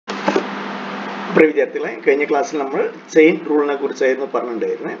വിദ്യാർത്ഥികളെ കഴിഞ്ഞ ക്ലാസ്സിൽ നമ്മൾ ചെയിൻ റൂളിനെ കുറിച്ചായിരുന്നു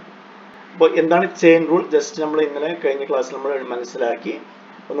പറഞ്ഞിട്ടുണ്ടായിരുന്നത്. അപ്പോൾ എന്താണ് ചെയിൻ റൂൾ ജസ്റ്റ് നമ്മൾ ഇന്നലെ കഴിഞ്ഞ ക്ലാസ്സിൽ നമ്മൾ മനസ്സിലാക്കി.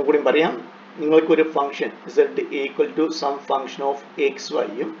 ഒന്നുകൂടി പറയാം. നിങ്ങൾക്കൊരു function z equal to some function of X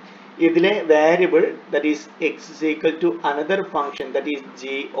വൈയും ഇതിലെ variable that is X is equal to another function that is g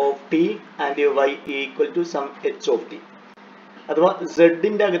of T and y equal to some h of T. അഥവാ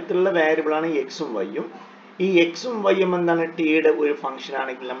z-ന്റെ അകത്തുള്ള വേരിയബിൾ ആണ് എക്സും വൈയും. ഈ എക്സും വൈയും എന്താണ് ടിയുടെ ഒരു ഫംഗ്ഷൻ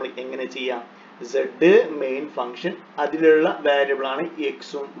ആണെങ്കിൽ നമ്മൾ എങ്ങനെ ചെയ്യാം? z മെയിൻ ഫംഗ്ഷൻ, അതിലുള്ള വേരിയബിൾ ആണ്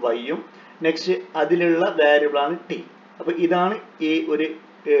എക്സും വൈയും, നെക്സ്റ്റ് അതിലുള്ള വേരിയബിൾ ആണ് ടി. അപ്പൊ ഇതാണ് ഈ ഒരു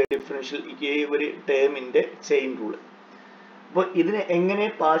ഡിഫറൻഷ്യൽ ഈ ഒരു ടേമിന്റെ ചെയിൻ റൂൾ. അപ്പോൾ ഇതിനെ എങ്ങനെ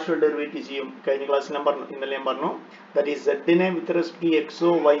പാർഷ്യൽ ഡെറിവേറ്റീവ് ചെയ്യും? കഴിഞ്ഞ ക്ലാസ്സിൽ ഇന്നലെ ഞാൻ പറഞ്ഞു that is z-നെ with respect to എക്സോ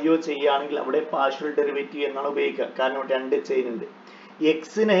വൈയോ ചെയ്യുകയാണെങ്കിൽ അവിടെ പാർഷ്യൽ ഡെറിവേറ്റീവ് എന്നാണ് ഉപയോഗിക്കുക. കാരണം രണ്ട് ചെയിൻ ഉണ്ട്.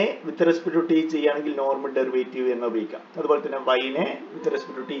 എക്സിനെ വിത്ത് റെസ്പെക്ട് ടു ടി ചെയ്യുകയാണെങ്കിൽ നോർമൽ ഡെറിവേറ്റീവ് എന്ന് ഉപയോഗിക്കാം. അതുപോലെ തന്നെ വൈനെ വിത്ത്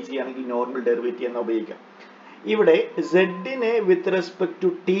റെസ്പെക്ട് ടു ടി ചെയ്യുകയാണെങ്കിൽ നോർമൽ ഡെറിവേറ്റീവ് എന്ന് ഉപയോഗിക്കാം. ഇവിടെ z-നെ വിത്ത് റെസ്പെക്ട് ടു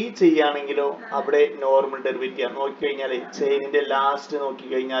ടി ചെയ്യുകയാണെങ്കിലോ അവിടെ നോർമൽ ഡെറിവേറ്റീവ് ആണ്. നോക്കിക്കഴിഞ്ഞാൽ ചെയിനിന്റെ ലാസ്റ്റ്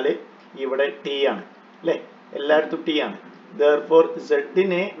നോക്കിക്കഴിഞ്ഞാൽ ഇവിടെ ടി ആണ് അല്ലെ, എല്ലായിടത്തും ടി ആണ്. Therefore,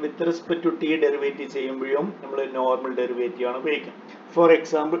 z-നെ with respect to t derivative ചെയ്യുമ്പോഴും നമ്മൾ നോർമൽ ഡെറിവേറ്റീവ് ആണ് ഉപയോഗിക്കുക. For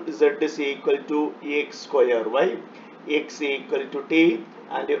example z is equal to x square y, x equal to t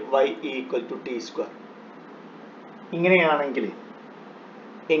and y equal to t square. ഇങ്ങനെയാണെങ്കിൽ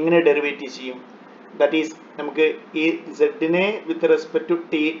എങ്ങനെ ഡെറിവേറ്റീവ് ചെയ്യും? ദാറ്റ് ഈസ് നമുക്ക് ഈ z-നെ with respect to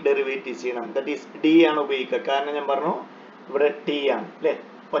t derivative ചെയ്യണം. ദാറ്റ് ഈസ് d ആണ് ഉപയോഗിക്കുക. കാരണം ഞാൻ പറഞ്ഞു ഇവിടെ t ആണ് അല്ലെ,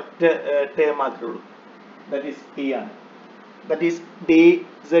 ഒറ്റ ടേം മാത്രമേ ഉള്ളൂ. ദാറ്റ് ഈസ് t ആണ്. That is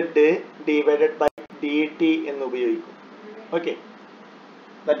dz divided by dt എന്ന് ഉപയോഗിക്കും. Okay,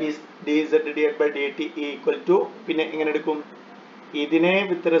 that is dz divided by dt equal to പിന്നെ എങ്ങനെ എടുക്കും? ഇതിനെ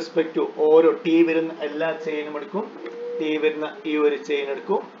വിത്ത് റെസ്പെക്ട് ടു ഓരോ ടി വരുന്ന എല്ലാ ചെയിനും എടുക്കും. ടി വരുന്ന ഈ ഒരു ചെയിൻ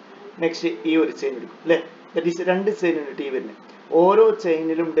എടുക്കും, നെക്സ്റ്റ് ഈ ഒരു ചെയിൻ എടുക്കും അല്ലെ. ദാറ്റ് ഈസ് രണ്ട് ചെയിൻ ഉണ്ട് ടി വരുന്നത്. ഓരോ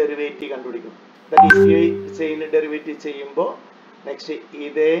ചെയിനിലും ഡെറിവേറ്റീവ് കണ്ടുപിടിക്കും. ദാറ്റ് ഈസ് ഈ ചെയിൻ ഡെറിവേറ്റീവ് ചെയ്യുമ്പോൾ നെക്സ്റ്റ്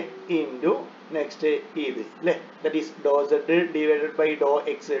ഇത് ഇൻറ്റു നെക്സ്റ്റ് ഇത് അല്ലെ. That is Dr z divided by Dr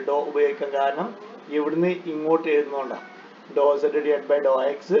X. ഡോ ഉപയോഗിക്കാൻ കാരണം ഇവിടുന്ന് ഇങ്ങോട്ട് എഴുതുന്നോണ്ടാണ്. ഡോ z divide by Dr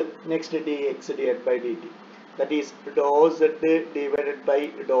X, next D X divide by D T. That is Dr z divided by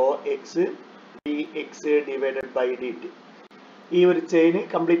Dr X D X divided by D T. ഈ ഒരു chain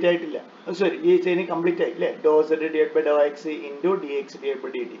complete ആയിട്ടില്ല, sorry ഈ chain complete ആയില്ലേ. ഡോ z divide by Dr X into D X divide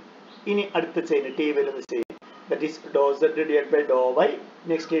by D T. ഇനി അടുത്ത chain T വരുന്ന chain that is dou z divided by dou y,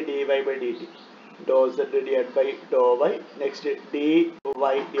 next dy by dt. Dou z divided by dou y, next dy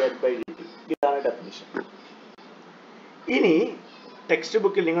divided by dt. ഇതാണ് definition. ഇനി text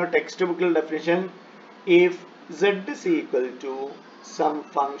ബുക്കിൽ definition if z is equal to some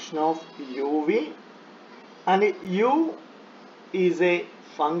function of uv and u is a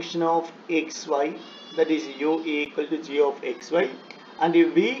function of xy, that is u equal to g of xy and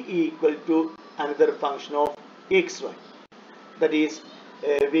v equal to another function of xy, that is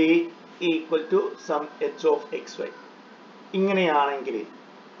v equal to some h of xy. ഇങ്ങനെയാണെങ്കിൽ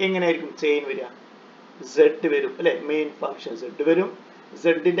എങ്ങനെയായിരിക്കും chain വരിക? z വരും അല്ലെ, main function z വരും.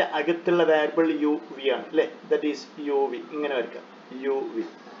 z-ന്റെ അകത്തുള്ള variable u v ആണ് അല്ലെ, that is u v. ഇങ്ങനെ വരയ്ക്കാം u v,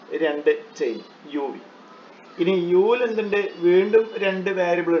 രണ്ട് ചെയിൻ u v. ഇനി u ൽ എന്തുണ്ട്? വീണ്ടും രണ്ട്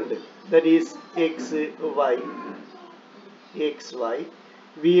വേരിയബിൾ ഉണ്ട്, ദാറ്റ് ഈസ് x y.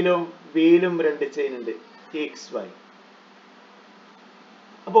 വീലും രണ്ട് ചെയിൻ ഉണ്ട് x y.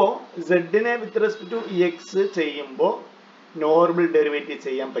 അപ്പോ z-നെ വിത്ത് റെസ്പെക്ട് ടു x ചെയ്യുമ്പോൾ നോർമൽ ഡെറിവേറ്റീവ്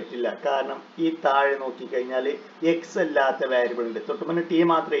ചെയ്യാൻ പറ്റില്ല. കാരണം ഈ താഴെ നോക്കിക്കഴിഞ്ഞാൽ x അല്ലാത്ത വേരിയബിൾ ഉണ്ട്. തൊട്ടുമുന്നേ t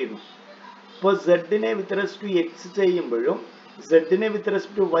മാത്രമായിരുന്നു. അപ്പോൾ z-നെ വിത്ത് റെസ്പെക്ട് ടു x ചെയ്യുമ്പോഴും z-നെ വിത്ത്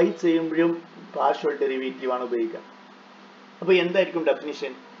റെസ്പെക്ട് ടു y ചെയ്യുമ്പോഴും പാർഷ്യൽ ഡെറിവേറ്റീവ് ആണ് ഉപയോഗിക്കുക. അപ്പോൾ എന്തായിരിക്കും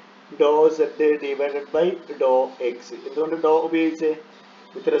definition? Dr z divided by Dr X. എന്തുകൊണ്ട് ഡോ ഉപയോഗിച്ചേ?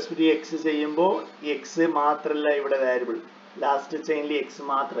 വിത്ത് റെസ്പെക്ട് ടു എക്സ് ചെയ്യുമ്പോൾ എക്സ് മാത്രമല്ല ഇവിടെ വേരിയബിൾ, ലാസ്റ്റ് ചെയിനിൽ എക്സ്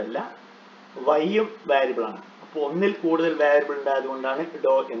മാത്രമല്ല വൈയും വേരിയബിൾ ആണ്. അപ്പോൾ ഒന്നിൽ കൂടുതൽ വേരിയബിൾ ഉണ്ടായതുകൊണ്ടാണ്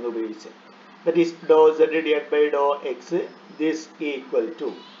ഡോ എന്ന് ഉപയോഗിച്ചത്. That is Dr z divide by Dr X this equal to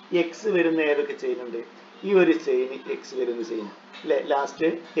X വരുന്ന ഏതൊക്കെ ചെയ്യുന്നുണ്ട്? ഈ ഒരു ചെയിൻ എക്സ് വരുന്ന ചെയിൻ അല്ലെ, ലാസ്റ്റ്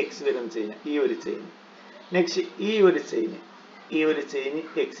എക്സ് വരുന്ന ചെയിൻ ഈ ഒരു ചെയിൻ, നെക്സ്റ്റ് ഈ ഒരു ചെയിൻ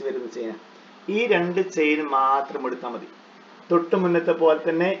എക്സ് വരുന്ന ചെയിൻ. ഈ രണ്ട് ചെയിൻ മാത്രം എടുത്താൽ മതി. തൊട്ട് മുന്നത്തെ പോലെ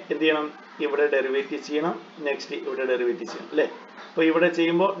തന്നെ എന്ത് ചെയ്യണം? ഇവിടെ ഡെറിവേറ്റീവ് ചെയ്യണം, നെക്സ്റ്റ് ഇവിടെ ഡെറിവേറ്റീവ് ചെയ്യണം അല്ലെ. അപ്പോൾ ഇവിടെ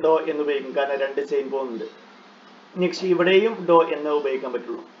ചെയ്യുമ്പോൾ ഡോ എന്ന് ഉപയോഗിക്കും, കാരണം രണ്ട് ചെയിൻ പോകുന്നുണ്ട്. നെക്സ്റ്റ് ഇവിടെയും ഡോ എന്ന് ഉപയോഗിക്കാൻ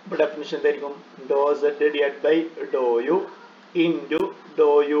പറ്റുള്ളൂ. അപ്പോൾ ഡെഫിനിഷൻ എന്തായിരിക്കും? ഡോ z divide by Dr U into Dr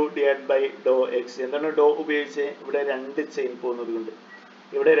U divide by Dr X. എന്താണ് ഡോ ഉപയോഗിച്ച്? ഇവിടെ രണ്ട് ചെയിൻ പോകുന്നത് കൊണ്ട്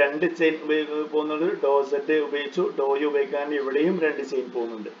ഇവിടെ രണ്ട് ചെയിൻ പോകുന്നത് ഡോ z ഉപയോഗിച്ചു, ഡോ യു ഉപയോഗിക്കാൻ ഇവിടെയും രണ്ട് ചെയിൻ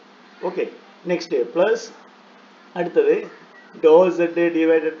പോകുന്നുണ്ട്. ഓക്കെ, നെക്സ്റ്റ് പ്ലസ് അടുത്തത് ഡോ സെഡ്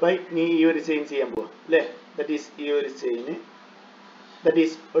ഡിവൈഡഡ് ബൈ നീ ഈ ഒരു ചെയിൻ ചെയ്യാൻ പോവാം അല്ലേ, ദാറ്റ് ഈസ് ഈ ഒരു ചെയിന് that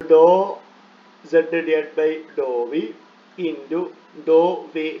is Dr Z divide by Dr V into Dr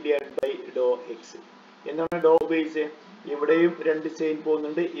V divide by Dr X. എന്താണ് ഡോ ബേസ്? ഇവിടെയും രണ്ട് ചെയിൻ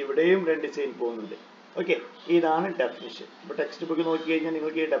പോകുന്നുണ്ട്, ഇവിടെയും രണ്ട് ചെയിൻ പോകുന്നുണ്ട്. ഓക്കെ, ഇതാണ് ഡെഫിനിഷൻ. ഇപ്പോൾ ടെക്സ്റ്റ് ബുക്ക് നോക്കി കഴിഞ്ഞാൽ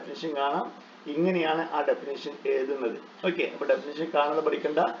നിങ്ങൾക്ക് ഈ ഡെഫിനിഷൻ കാണാം. ഇങ്ങനെയാണ് ആ ഡെഫിനിഷൻ എഴുതുന്നത്. ഓക്കെ, അപ്പോൾ ഡെഫിനിഷൻ കാണാതെ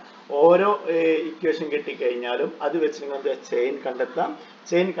പഠിക്കേണ്ട. ഓരോ ഇക്വേഷൻ കിട്ടിക്കഴിഞ്ഞാലും അത് വെച്ച് നിങ്ങൾക്ക് ചെയിൻ കണ്ടെത്താം.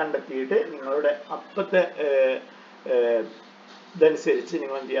 ചെയിൻ കണ്ടെത്തിയിട്ട് നിങ്ങളുടെ അപ്പത്തെ ഇതനുസരിച്ച്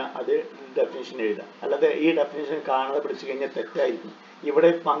നിങ്ങൾ എന്ത് ചെയ്യുക, അത് ഡെഫിനിഷൻ എഴുതുക. അല്ലാതെ ഈ ഡെഫിനിഷൻ കാണാതെ പഠിച്ചു കഴിഞ്ഞാൽ തെറ്റായിരിക്കും. ഇവിടെ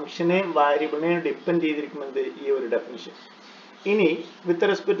ഫംഗ്ഷനെയും വാരിയബിളിനെയും ഡിപ്പെൻഡ് ചെയ്തിരിക്കുന്നത് ഈ ഒരു ഡെഫിനിഷൻ. ഇനി with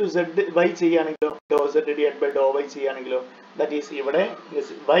respect to Z Y ചെയ്യുകയാണെങ്കിലോ, Dr Z divide by Dr Y ചെയ്യുകയാണെങ്കിലോ, that is ഇവിടെ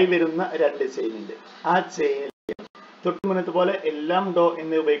വൈ വരുന്ന രണ്ട് ചെയിൻ ഉണ്ട്. ആ ചെയിനിൽ തൊട്ട് മുന്നത്തെ പോലെ എല്ലാം ഡോ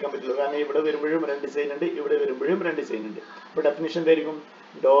എന്ന് ഉപയോഗിക്കാൻ പറ്റുള്ളൂ. കാരണം ഇവിടെ വരുമ്പോഴും രണ്ട് ചെയിൻ ഉണ്ട്, ഇവിടെ വരുമ്പോഴും രണ്ട് ചെയിൻ ഉണ്ട്. അപ്പോൾ ഡെഫിനിഷൻ എന്തായിരിക്കും?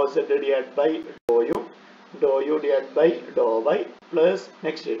 ഡോ Z divide by Dr U divide by Dr Y plus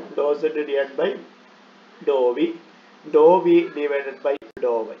next Dr Z divide by Dr V divided by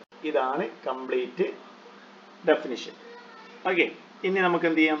Dr Y. ഇതാണ് കംപ്ലീറ്റ് ഡെഫിനിഷൻ. ഓക്കെ, ഇനി നമുക്ക്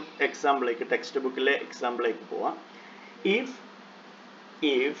എന്ത് ചെയ്യാം, എക്സാമ്പിളിലേക്ക്, ടെക്സ്റ്റ് ബുക്കിലെ എക്സാമ്പിളിലേക്ക് പോവാം.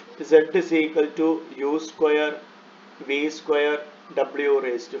 if z is equal to u square v square w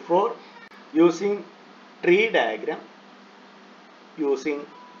raised to 4 using tree diagram,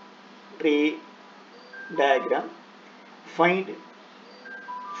 find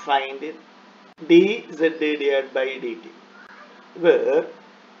dz divided by dt, where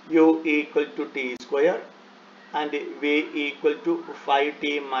u equal to t square and v equal to 5t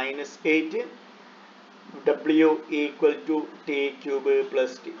minus 8, w equal to t cube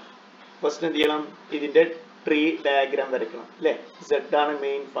plus t. First എന്ത് ചെയ്യണം, ഇതിന്റെ tree diagram വരയ്ക്കണം അല്ലേ. z ആണ്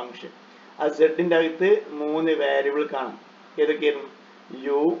main function. ആ z-ന്റെ അകത്ത് 3 variable കാണും. ഏതൊക്കെയായിരുന്നു?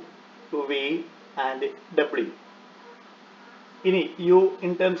 u, v and w. ഇനി u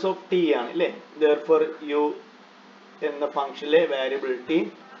in terms of t ആണ് അല്ലേ. therefore u എന്ന ഫംഗ്ഷനിലെ വേരിയബിൾ t,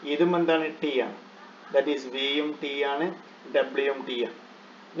 ഇതും എന്താണ്? t ആണ്. ദാറ്റ് ഈസ് v യും t ആണ്, w യും t ആണ്.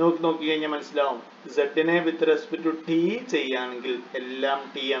 നോക്കി കഴിഞ്ഞാൽ മനസ്സിലാവും, z-നെ വിത്ത് റെസ്പെക്ട് ടു t ചെയ്യുകയാണെങ്കിൽ എല്ലാം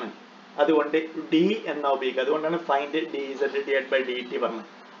t ആണ്. അതുകൊണ്ട് d എന്ന ഉപയോഗിക്കുക. അതുകൊണ്ടാണ് find dz divide by dt പറഞ്ഞത്.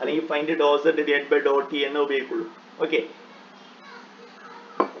 അല്ലെങ്കിൽ find Dr z divide by Dr t എന്ന് ഉപയോഗിക്കുള്ളൂ. ഓക്കെ,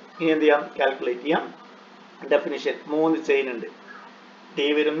 ഇനി എന്ത് ചെയ്യാം, കാൽക്കുലേറ്റ് ചെയ്യാം. ഡെഫിനിഷൻ 3 ചെയിൻ ഉണ്ട്, t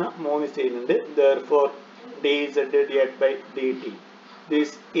വരുന്ന 3 ചെയിൻ ഉണ്ട്. therefore dz divide by dt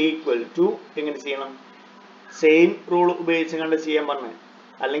this equal to, എങ്ങനെ ചെയ്യണം? ചെയിൻ റൂൾ ഉപയോഗിച്ച് കണ്ട് ചെയ്യാൻ പറഞ്ഞത്.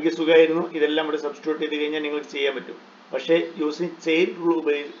 അല്ലെങ്കിൽ സുഖമായിരുന്നു, ഇതെല്ലാം ഇവിടെ സബ്സ്റ്റിറ്റ്യൂട്ട് ചെയ്ത് കഴിഞ്ഞാൽ നിങ്ങൾക്ക് ചെയ്യാൻ പറ്റും. പക്ഷേ യൂസിങ് ചെയിൻ റൂൾ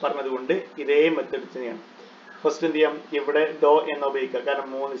പറഞ്ഞത് കൊണ്ട് ഇതേ മെത്തേഡ് ചെയ്യണം. ഫസ്റ്റ് എന്ത് ചെയ്യാം, ഇവിടെ ഡോ എന്ന് ഉപയോഗിക്കാം. കാരണം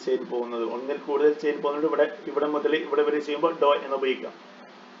 3 ചെയിൻ പോകുന്നത്, ഒന്നിൽ കൂടുതൽ ചെയിൻ പോകുന്നത് ഇവിടെ മുതൽ ഇവിടെ വരെ ചെയ്യുമ്പോൾ ഡോ എന്ന് ഉപയോഗിക്കാം.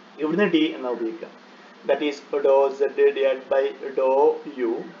 ഇവിടുന്ന് ഡി എന്ന് ഉപയോഗിക്കാം. That is Dr Z divide by Dr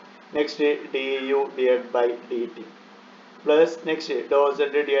U, next D U divide by D T plus next Dr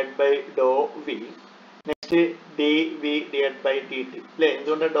Z divide by Dr V, next D V divide by D T അല്ലേ.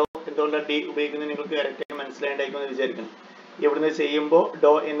 എന്തുകൊണ്ടാണ് D ഉപയോഗിക്കുന്നത് നിങ്ങൾക്ക് കറക്റ്റായി മനസ്സിലായിട്ടുണ്ടായിരിക്കുമെന്ന് വിചാരിക്കണം. ഇവിടുന്ന് ചെയ്യുമ്പോൾ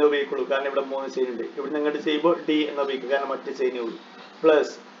ഡോ എന്ന് ഉപയോഗിക്കുള്ളൂ, കാരണം ഇവിടെ 3 ചെയിൻ ഉണ്ട്. ഇവിടുന്ന് ഇങ്ങോട്ട് ചെയ്യുമ്പോൾ ഡി എന്ന് ഉപയോഗിക്കും, കാരണം ഒറ്റ ചെയിനേ ഉള്ളൂ.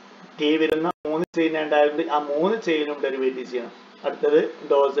 പ്ലസ് ടി വരുന്ന 3 ചെയിൻ ഉണ്ടായതുകൊണ്ട് ആ 3 ചെയിനും ഡെറിവേറ്റീവ് ചെയ്യണം. അടുത്തത്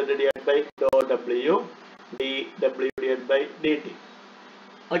ഡോ Z divide by Dr W, D W divide by D T.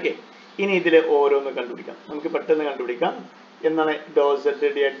 Okay, ഇനി ഇതിൽ ഓരോന്ന് കണ്ടുപിടിക്കാം. നമുക്ക് പെട്ടെന്ന് കണ്ടുപിടിക്കാം. എന്നാണ് ഡോ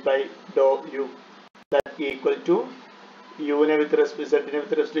Z divide by Dr U, that equal to യുവിനെ with respect സെഡിനെ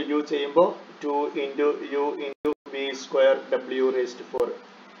with respect you ചെയ്യുമ്പോൾ 2 into U into V square W raised 4.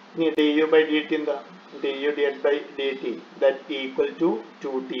 ഇനി D U by D T എന്താ? D U divide by D T, that equal to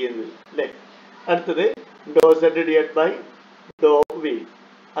 2t എന്ന് അല്ലേ. അടുത്തത് ഡോ Z divide by Dr V,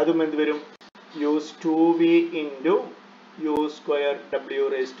 അതും എന്ത് വരും? Use 2v into U square W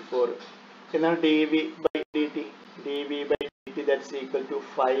raised 4 എന്നാൽ D V by D T, that's equal to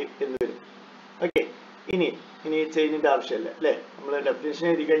 5 എന്ന് വരും. ഓക്കെ, ഇനി ചെയിനിന്റെ ആവശ്യമില്ല അല്ലേ. നമ്മൾ ഡെഫിനിഷൻ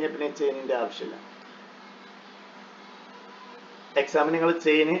എഴുതി കഴിഞ്ഞാൽ പിന്നെ ചെയിനിന്റെ ആവശ്യമില്ല. എക്സാമിന് നിങ്ങൾ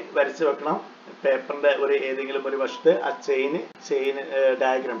ചെയിന് വരച്ച് വെക്കണം. പേപ്പറിന്റെ ഏതെങ്കിലും ഒരു വശത്ത് ആ ചെയിൻ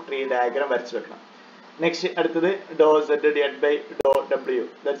ഡയഗ്രാം, ട്രീ ഡയഗ്രാം വരച്ച് വെക്കണം. നെക്സ്റ്റ് അടുത്തത് ഡോ Z divide by Dr W,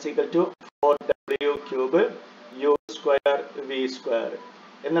 that's equal to 4w cube U square V square.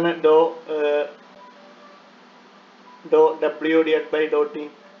 എന്താണ് ഡോ w divided by dot t,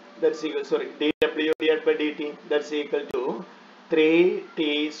 that's equal, sorry, dw divided by dt, that's equal to 3t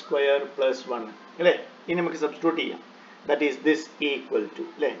square plus 1 അല്ലേ. ഇനി നമുക്ക് substitute ചെയ്യാം. that is this equal to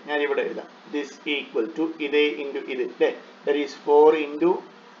അല്ലേ. ഞാൻ ഇവിടെ എഴുതാം this equal to ഇത് ഇൻറ്റു ഇത് അല്ലേ. that is 4 into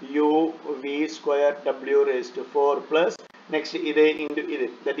u v v square w raised to 4 plus next ഇത് into ഇത്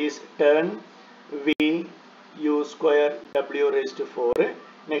that is 10 v u square w raised to 4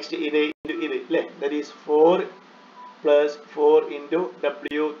 next ഇത് into ഇത് അല്ലേ that is 4 plus 4 into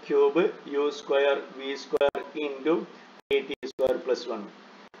w cube u square v square into 8t square plus 1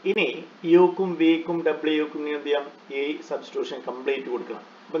 ഇനി u ക്കും v ക്കും w ക്കും എന്ത് ചെയ്യാം ഈ സബ്സ്റ്റിറ്റ്യൂഷൻ കംപ്ലീറ്റ് കൊടുക്കണം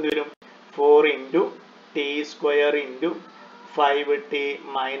അപ്പോൾ എന്ത് വരും 4 into t square into 5t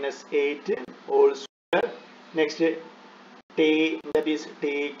minus 8 whole square next t that is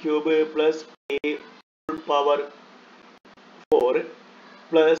t cube plus t whole power 4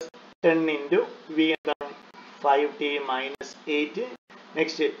 plus 10 into v എന്താണ് 5t minus 8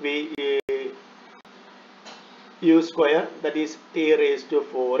 next v u square that is t raised to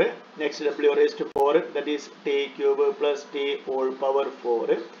 4 next w raised to 4 that is t cube plus t whole power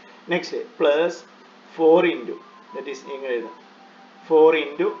 4 next plus 4 into that is 4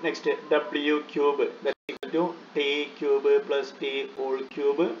 into next w cube that is equal to t cube plus t whole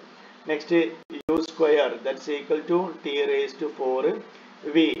cube next u square that's equal to t raised to 4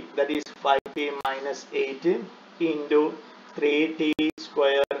 v that is 5t minus 8 into 3t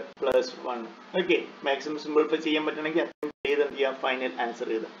square plus 1 okay maximum simplify ചെയ്യാൻ പറ്റണമെങ്കിൽ അത്രയും ചെയ്ത് എന്ത് ചെയ്യാം final answer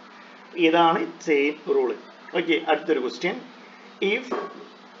എഴുതാം ഇതാണ് chain rule okay അടുത്തൊരു question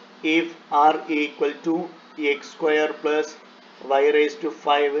if r equal to x square plus y raised to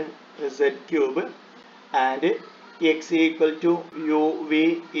 5 z cube and x equal to uv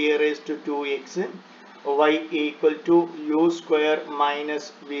e raised to 2x y equal to u square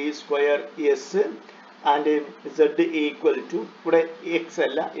minus v square s and z equal to ഇവിടെ x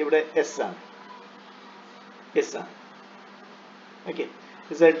അല്ല ഇവിടെ s ആണ് okay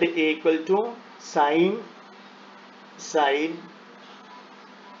z equal to sin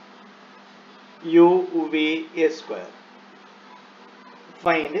u v a square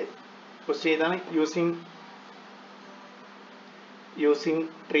find question ഇതാണ് using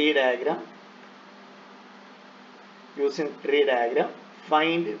tree diagram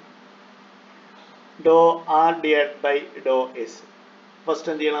find dou r divided by dou s first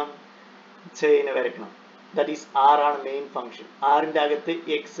എന്ത് ചെയ്യണം chain വരയ്ക്കണം that is r ആണ് main function r ന്റെ അകത്ത്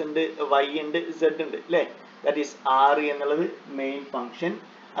x ഉണ്ട് y ഉണ്ട് z ഉണ്ട് അല്ലേ that is r എന്നുള്ളത് മെയിൻ ഫംഗ്ഷൻ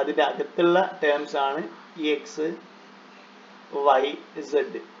അതിന്റെ അകത്തുള്ള ടേംസ് ആണ് x y z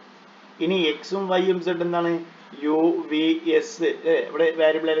ഇനി x ഉം y ഉം z എന്താണ് u v s ഇവിടെ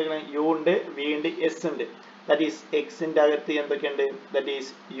വേരിയബിൾ ആയിരിക്കണം u ഉണ്ട് v ഉണ്ട് s ഉണ്ട് that is x ന്റെ അകത്ത് എന്തൊക്കെയുണ്ട് that is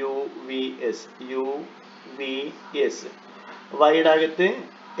u v s y യുടെ അകത്ത്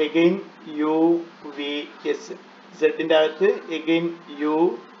again u v s z ന്റെ അകത്ത് again u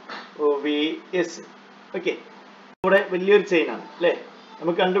v s okay ഇവിടെ വലിയൊരു ചെയിൻ ആണ് അല്ലേ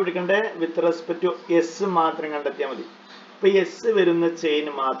നമുക്ക് കണ്ടുപിടിക്കേണ്ട വിത്ത് റെസ്പെക്ട് ടു s മാത്രം കണ്ടെത്തിയാൽ മതി അപ്പോൾ s വരുന്ന ചെയിൻ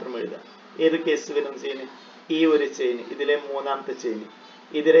മാത്രം എഴുതാം ഏതൊക്കെ s വരുന്ന ചെയിൻ ഈ ഒരു ചെയിൻ ഇതിലെ മൂന്നാമത്തെ ചെയിൻ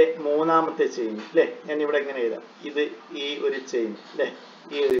ഇതിലെ മൂന്നാമത്തെ ചെയിൻ അല്ലേ ഞാൻ ഇവിടെ എങ്ങനെ എഴുതാം ഇത് ഈ ഒരു ചെയിൻ അല്ലേ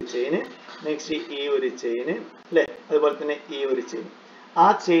ഈ ഒരു ചെയിൻ നെക്സ്റ്റ് ഈ ഒരു ചെയിൻ അല്ലേ അതുപോലെ തന്നെ ഈ ഒരു ചെയിൻ ആ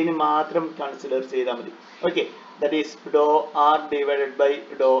ചെയിൻ മാത്രം കൺസിഡർ ചെയ്താൽ മതി okay that is dou R divided by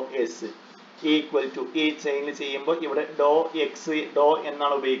Dr S equal to ഈ ചെയിനിൽ ചെയ്യുമ്പോൾ ഇവിടെ ഡോ എക്സ് ഡോ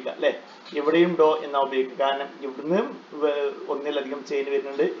എന്നാണ് ഉപയോഗിക്കുക അല്ലേ ഇവിടെയും ഡോ എന്നാണ് ഉപയോഗിക്കുക കാരണം ഇവിടുന്ന് ഒന്നിലധികം ചെയിൻ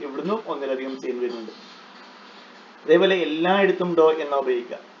വരുന്നുണ്ട് ഇവിടുന്ന് ഒന്നിലധികം ചെയിൻ വരുന്നുണ്ട് അതേപോലെ എല്ലായിടത്തും ഡോ എന്നാ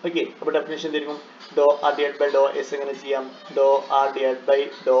ഉപയോഗിക്കുക ഓക്കെ അപ്പോൾ ഡെഫിനേഷൻ എന്തായിരിക്കും dou R divide by Dr S എങ്ങനെ ചെയ്യാം dou R divide by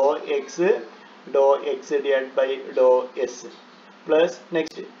Dr X divide by Dr S plus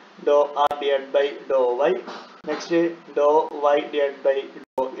next dou R divide by Dr Y next Dr Y divide by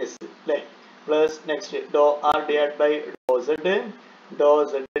Dr S അല്ലേ plus next dou R divide by Dr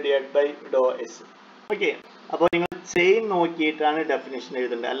Z divide by Dr S okay അപ്പോൾ നിങ്ങൾ chain നോക്കിയിട്ടാണ് definition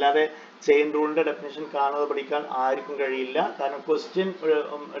എഴുതേണ്ടത് അല്ലാതെ chain റൂളിന്റെ definition കാണാതെ പഠിക്കാൻ ആർക്കും കഴിയില്ല കാരണം ക്വസ്റ്റ്യൻ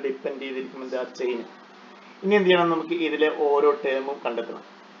ഡിപ്പെൻഡ് ചെയ്തിരിക്കും എന്താ ചെയിൻ ഇനി എന്ത് ചെയ്യണം നമുക്ക് ഇതിലെ ഓരോ ടേമും കണ്ടെത്തണം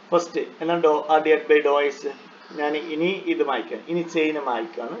ഫസ്റ്റ് എന്താണ് dou R divide by Dr S ഞാൻ ഇനി ഇത് മായ്ക്കാം ഇനി ചെയിൻ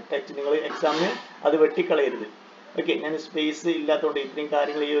മായ്ക്കാണ് ടെക്സ്റ്റ് നിങ്ങൾ എക്സാമിന് അത് വെട്ടിക്കളയരുത് ഓക്കെ ഞാൻ സ്പേസ് ഇല്ലാത്തതുകൊണ്ട് ഇത്രയും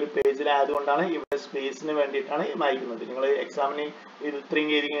കാര്യങ്ങൾ ഈ ഒരു പേജിൽ ആയതുകൊണ്ടാണ് ഇവിടെ സ്പേസിന് വേണ്ടിയിട്ടാണ് മായ്ക്കുന്നത് നിങ്ങൾ എക്സാമിന് ഇത് ഇത്രയും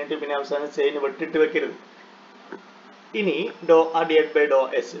ചെയ്ത് കഴിഞ്ഞിട്ട് പിന്നെ അവസാനം ചെയിൻ വെട്ടിട്ട് വെക്കരുത് ഇനി dou R divide by Dr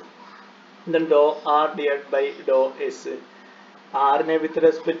S then dou r divided by dou s r ne with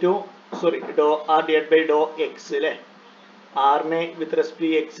respect to dou r divided by dou x അല്ലേ r ne with respect to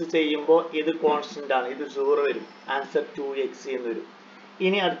x ചെയ്യുമ്പോൾ ഇത് constant ആണ് ഇത് 0 വരും answer 2x എന്ന് വരും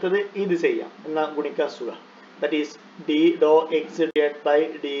ഇനി അടുത്തത് ഇത് ചെയ്യാം എന്നാ ഗുണിക്കാൻ സുഖം that is d dou x divided by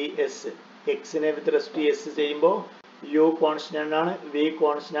ds x ne with respect to s ചെയ്യുമ്പോൾ u കോൺസ്റ്റന്റ് ആണ് v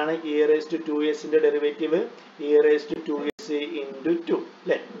കോൺസ്റ്റന്റ് ആണ് e raised to 2s ന്റെ derivative e raised to 2s into 2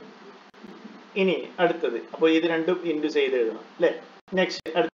 അല്ലേ ഇനി അടുത്തത്, അപ്പോൾ ഇത് രണ്ടും ഇൻറ്റു ചെയ്ത് എഴുതണം അല്ലേ.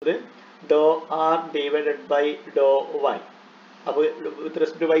 നെക്സ്റ്റ് അടുത്തത് dou R divided by Dr Y. അപ്പോൾ വിത്ത്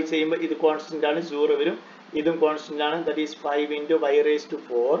റെസ്പെക്ട് വൈ ചെയ്യുമ്പോൾ ഇത് കോൺസ്റ്റന്റ് ആണ്, 0 വരും. ഇതും കോൺസ്റ്റന്റ് ആണ്, that is 5 into Y raise to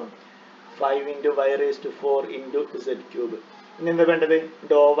 4, 5 into Y raise to 4 into Z cube. ഇനി എന്താ വേണ്ടത്?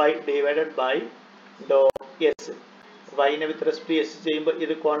 ഡോ Y divided by Dr S. വൈനെ with respect S ചെയ്യുമ്പോൾ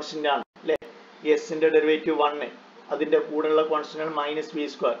ഇത് കോൺസ്റ്റന്റ് ആണ് അല്ലേ. എസിന്റെ ഡെറിവേറ്റീവ് 1, അതിന്റെ കൂടെയുള്ള കോൺസ്റ്റന്റ് ആണ് minus V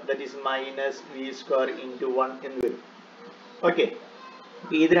square, that is minus V square into 1 എന്ന് വരും. ഓക്കെ,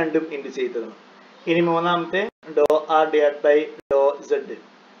 ഇത് രണ്ടും ഇൻറ്റു ചെയ്തതാണ്. ഇനി മൂന്നാമത്തെ dou R divide by Dr Z,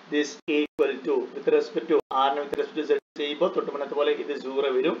 this equal to with respect to ആറിന് വിത്ത് റെസ്പെക്ട് ടു സെഡ് ചെയ്യുമ്പോൾ തൊട്ടുമുന്നത്തെ പോലെ ഇത്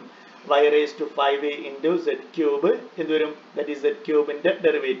 0 വരും. y raised to 5 into z cube എന്ത് വരും? that is z ക്യൂബിന്റെ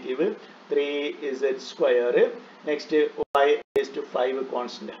derivative 3z square. Next y raised to 5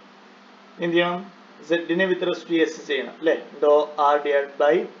 constant. എന്ത് ചെയ്യണം? z നെ വിത്ത് റെസ്പെക്ട് ടു s ചെയ്യണം അല്ലേ. ഡോ r divided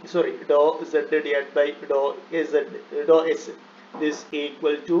by Dr z divided by Dr s, this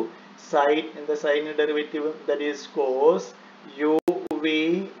equal to sin, in the sin derivative, that is cos uv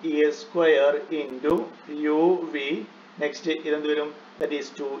s square into uv. next ഇതെന്ത് വരും? that is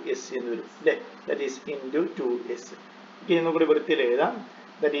 2s എന്ന് വരും അല്ലേ. that is into 2s. ഇനി നമുക്ക് വൃത്തിയിൽ എഴുതാം.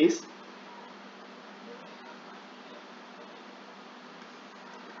 that is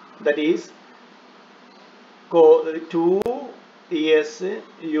that is 2s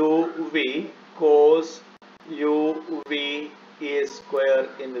uv cos uv a square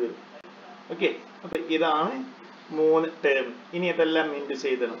എന്ന് വരും. ഓക്കെ, അപ്പൊ ഇതാണ് 3 ടേം. ഇനി ഇതെല്ലാം ഇൻറ്റു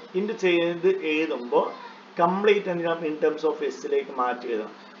ചെയ്തണം. ഇൻറ്റു ചെയ്ത് എഴുതുമ്പോൾ കംപ്ലീറ്റ് എന്തിനാണ് ഇൻ ടേംസ് ഓഫ് എസിലേക്ക് മാറ്റി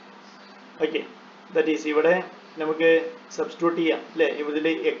എഴുതണം. ഓക്കെ, ദാറ്റ് ഈസ് ഇവിടെ നമുക്ക് സബ്സ്റ്റിറ്റ്യൂട്ട് ചെയ്യാം അല്ലേ. ഇതിൽ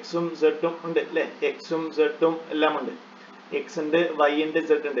എക്സും സെഡും ഉണ്ട് അല്ലേ. എക്സും സെഡും എല്ലാം ഉണ്ട്. എക്സ് ഉണ്ട്, വൈ ഉണ്ട്,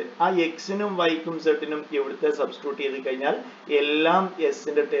 സെഡ് ഉണ്ട്. ആ എക്സിനും വൈക്കും സെഡിനും ഇവിടുത്തെ സബ്സ്റ്റിറ്റ്യൂട്ട് ചെയ്ത് കഴിഞ്ഞാൽ എല്ലാം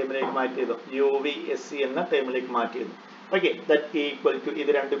എസിന്റെ ടേമിലേക്ക് മാറ്റിയതും യു വി എസ് സി എന്ന ടേമിലേക്ക് മാറ്റിയതും. ഓക്കെ, ദാറ്റ് ഈക്വൽ ടു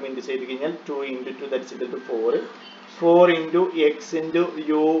ഇത് രണ്ടും ഇൻറ്റു ചെയ്ത് കഴിഞ്ഞാൽ 2 into 2 that's equal to 4. 4 into x into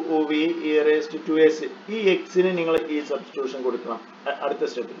u v e raised to 2s. ഈ എക്സിന് നിങ്ങൾ ഈ സബ്സ്റ്റിറ്റ്യൂഷൻ കൊടുക്കണം അടുത്ത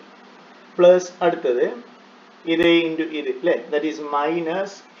സ്റ്റെപ്പിൽ. പ്ലസ് അടുത്തത് ഇത് ഇൻറ്റു ഇത് അല്ലേ. That is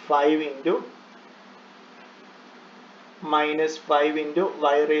minus 5 into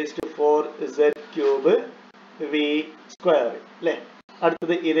y raised to 4 z cube v square അല്ലേ.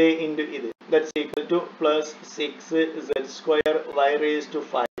 അടുത്തത് ഇത് ഇൻറ്റു ഇത്, that's equal two plus 6 z square y raised to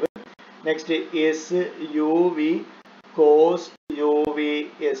 5. Next S U V cos uv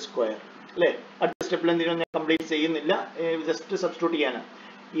a square അല്ലേ. അടുത്ത സ്റ്റെപ്പിൽ എന്തിനാണ് ഞാൻ കംപ്ലീറ്റ് ചെയ്യുന്നില്ല, ജസ്റ്റ് സബ്സ്റ്റിറ്റ്യൂട്ട് ചെയ്യാനാണ്.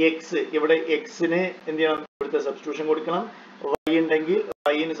 എക്സ് ഇവിടെ എക്സിന് എന്ത് ചെയ്യണം? ഇവിടുത്തെ സബ്സ്റ്റിറ്റ്യൂഷൻ കൊടുക്കണം. വൈ ഉണ്ടെങ്കിൽ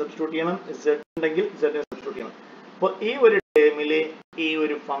വൈന് സബ്സ്റ്റിറ്റ്യൂട്ട് ചെയ്യണം, സെഡ് ഉണ്ടെങ്കിൽ സെഡിന് സബ്സ്റ്റിറ്റ്യൂട്ട് ചെയ്യണം. അപ്പോൾ ഈ ഒരു ടേമിൽ ഈ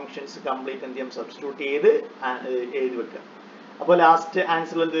ഒരു ഫംഗ്ഷൻസ് കംപ്ലീറ്റ് എന്ത് ചെയ്യാം? സബ്സ്റ്റിറ്റ്യൂട്ട് ചെയ്ത് എഴുതി വെക്കുക. അപ്പോൾ ലാസ്റ്റ്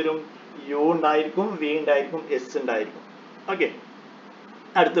ആൻസർ എന്ത് വരും? യു ഉണ്ടായിരിക്കും, വി ഉണ്ടായിരിക്കും, എസ് ഉണ്ടായിരിക്കും. ഓക്കെ,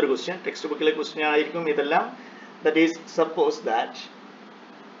 അടുത്തൊരു ക്വസ്റ്റ്യൻ ടെക്സ്റ്റ് ബുക്കിലെ ക്വസ്റ്റ്യൻ ആയിരിക്കും ഇതെല്ലാം. That is, suppose that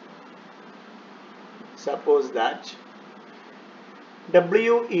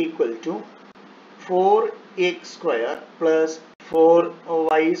w equal to 4x square plus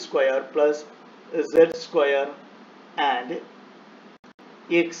 4y square plus z square and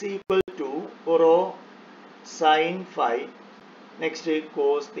x equal to rho sin phi, next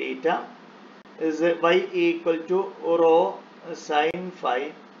cos theta, is y equal to rho sin phi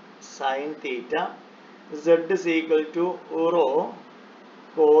sin theta, z is equal to rho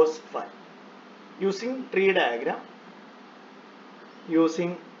cos phi. Using tree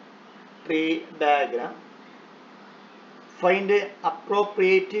diagram, find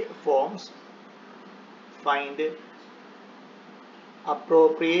appropriate forms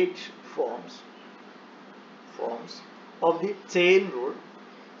of the chain rule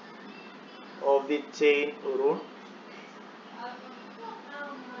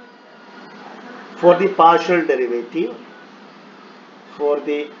for the partial derivative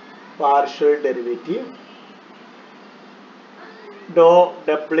dou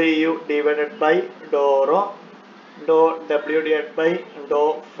w divided by dou rho, dou w divided by dou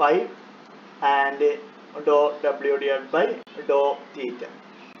phi and dou w divided by dou theta,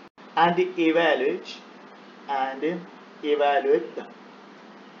 and evaluate them.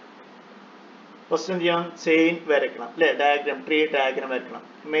 First എന്ത് ചെയ്യണം? Chain വരയ്ക്കണം അല്ലേ. Diagram, tree diagram വരയ്ക്കണം.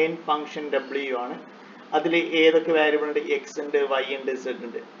 Main function w ആണ്. അതിൽ ഏതൊക്കെ variable ഉണ്ട്? X ഉണ്ട്, വൈ ഉണ്ട്, സെഡ്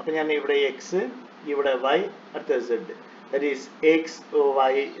ഉണ്ട്. അപ്പൊ ഞാൻ ഇവിടെ എക്സ്, ഇവിടെ വൈ, അടുത്ത Z, that is X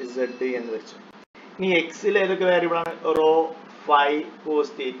Y Z എന്ന് വെച്ചു. ഇനി എക്സിൽ ഏതൊക്കെ വേരിയബിൾ ആണ്? റോ ഫൈ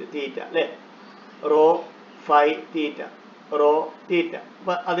കോസ് തീറ്റ അല്ലേ. റോ ഫൈ തീറ്റ, റോ തീറ്റ.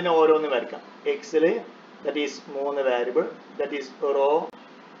 അപ്പൊ അതിന് ഓരോന്ന് വരയ്ക്കാം. എക്സിൽ that is 3 variable, that is raw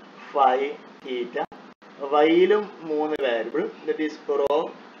phi theta. വൈയിലും 3 variable, that is raw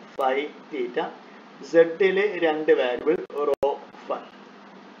phi theta. സെഡില് 2 variable raw phi.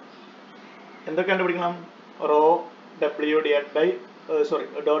 എന്തൊക്കെ കണ്ടുപിടിക്കണം? Raw w divide by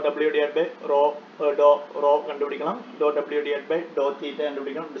Dr w divide by rho കണ്ടുപിടിക്കണം. ഡോ w divide by ഡോ തീറ്റ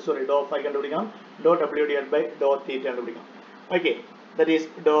കണ്ടുപിടിക്കണം. ഡോ phi കണ്ടുപിടിക്കണം. ഡോ w ഡിവൈഡ് ബൈ ഡോ തീറ്റ കണ്ടുപിടിക്കണം. Okay, that is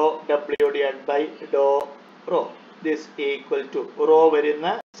Dr w divide by Dr raw. This equal to rho വരുന്ന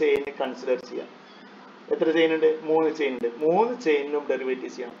chain consider ചെയ്യാം. എത്ര chain ഉണ്ട്? 3 chain ഉണ്ട്. 3 ചെയിനിലും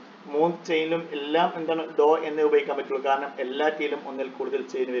derivative ചെയ്യണം. 3 ചെയിനിലും എല്ലാം എന്താണ് ഡോ എന്ന് ഉപയോഗിക്കാൻ പറ്റുള്ളൂ, കാരണം എല്ലാറ്റിലും ഒന്നിൽ കൂടുതൽ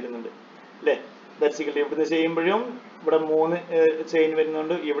ചെയിൻ വരുന്നുണ്ട് അല്ലേ. ദർശിക്കട്ടെ, ഇവിടുന്ന് ചെയ്യുമ്പോഴും ഇവിടെ 3 ചെയിൻ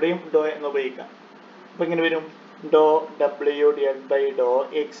വരുന്നുണ്ട്, ഇവിടെയും ഡോ എന്ന് ഉപയോഗിക്കാം. അപ്പൊ ഇങ്ങനെ വരും ഡോ w divide by Dr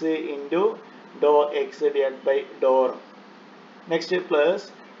X into Dr X divide by Dr raw. Next plus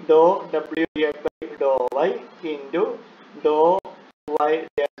Dr w divide by Dr Y into Dr Y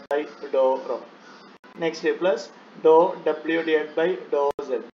divide by Dr raw. Next plus Dr w divide by Dr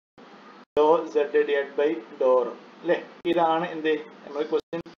z, Dr z divide by Dr raw അല്ലേ. ഇതാണ് എന്ത് നമ്മൾ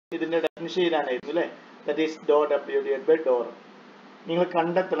question ഇതിന്റെ definition ചെയ്താനായിരുന്നു അല്ലേ. That is Dr w divide by Dr raw. നിങ്ങൾ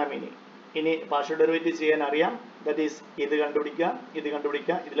കണ്ടെത്തണം. ഇനി partial derivative ചെയ്യാൻ അറിയാം. ദാറ്റ് ഈസ് ഇത് കണ്ടുപിടിക്കുക, ഇത്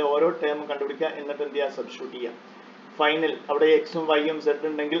കണ്ടുപിടിക്കുക, ഇതിലെ ഓരോ ടേമും കണ്ടുപിടിക്കുക, എന്നിട്ട് എന്ത് ചെയ്യുക? സബ്സ്റ്റിറ്റ്യൂട്ട് ചെയ്യുക. ഫൈനൽ അവിടെ എക്സും വൈയും സെഡ്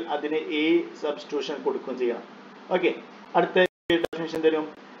ഉണ്ടെങ്കിൽ അതിന് ഈ സബ്സ്റ്റിറ്റ്യൂഷൻ കൊടുക്കുകയും ചെയ്യണം. ഓക്കെ, അടുത്ത ഡെഫിനിഷൻ തരും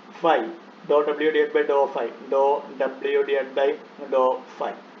phi Dr w divide by Dr phi, Dr w divide by Dr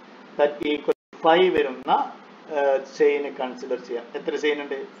phi that equal phi വരുന്ന ചെയിൻ കൺസിഡർ ചെയ്യാം. എത്ര ചെയിൻ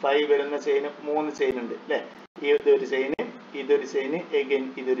ഉണ്ട്? 5 വരുന്ന ചെയിൻ 3 ചെയിൻ ഉണ്ട് അല്ലേ. ഇതൊരു ചെയിൻ, ഇതൊരു ചെയിൻ, എഗൈൻ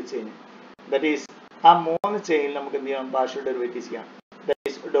ഇതൊരു ചെയിൻ. ദാറ്റ് ഈസ് ആ 3 ചെയിനിൽ നമുക്ക് എന്ത് ചെയ്യാം? പാർഷ്യൽ ഡെറിവേറ്റീവ് ചെയ്യാം. That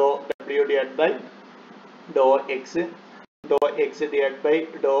is Dr w divide by Dr X, Dr X divide by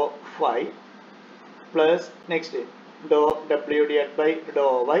Dr phi plus next Dr w divide by Dr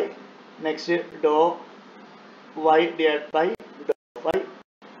Y, next Dr y divided by dou phi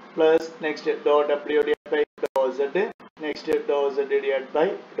plus next dou w divided by dou z, next dou z divided by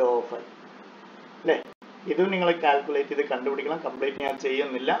dou phi അല്ലേ. ഇതും നിങ്ങൾ calculate ചെയ്ത് കണ്ടുപിടിക്കണം. Complete ഞാൻ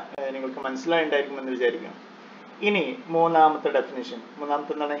ചെയ്യുന്നില്ല, നിങ്ങൾക്ക് മനസ്സിലായിട്ടുണ്ടായിരിക്കുമെന്ന് വിചാരിക്കണം. ഇനി മൂന്നാമത്തെ ഡെഫിനിഷൻ,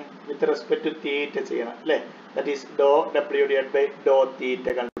 മൂന്നാമത്തെ എന്താണ്? വിത്ത് റെസ്പെക്ട് ടു തീറ്റ ചെയ്യണം അല്ലേ. That is Dr w divide by ഡോ തീറ്റ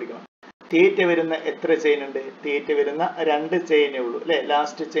കണ്ടുപിടിക്കണം. തീറ്റ വരുന്ന എത്ര ചെയിൻ ഉണ്ട്? തീറ്റ വരുന്ന 2 ചെയിനേ ഉള്ളൂ അല്ലെ.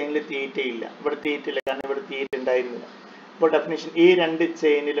 ലാസ്റ്റ് ചെയിനിൽ തീറ്റ ഇല്ല, ഇവിടെ തീറ്റ ഇല്ല, കാരണം ഇവിടെ തീറ്റ ഉണ്ടായിരുന്നില്ല. അപ്പോൾ ഡെഫിനിഷൻ ഈ 2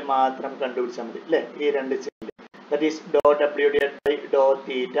 ചെയിനിൽ മാത്രം കണ്ടുപിടിച്ചാൽ മതി അല്ലെ. ഈ 2 ചെയിനിൽ that is Dr w divide by Dr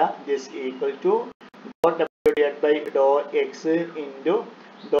theta this equal to Dr w divide by Dr X into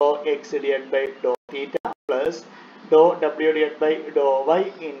Dr X divide by Dr theta plus Dr w divide by Dr Y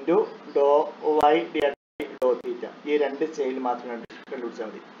into Dr Y divide by ഡോ തീറ്റ. ഈ 2 ചെയിനിൽ മാത്രം കണ്ടുപിടിച്ചാൽ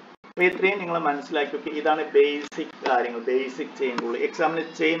മതി. അപ്പോൾ ഇത്രയും നിങ്ങൾ മനസ്സിലാക്കി നോക്കി. ഇതാണ് ബേസിക് കാര്യങ്ങൾ, ബേസിക് ചെയിൻ റൂൾ. എക്സാമിന്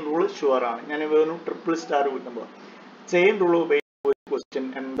ചെയിൻ റൂൾ ഷുവർ ആണ്. ഞാൻ വെറും ട്രിപ്പിൾ സ്റ്റാർ കിട്ടുമ്പോൾ ചെയിൻ റൂൾ ഉപയോഗിച്ച് ഒരു ക്വസ്റ്റ്യൻ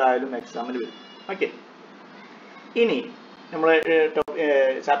എന്തായാലും എക്സാമിന് വരും. ഓക്കെ, ഇനി നമ്മൾ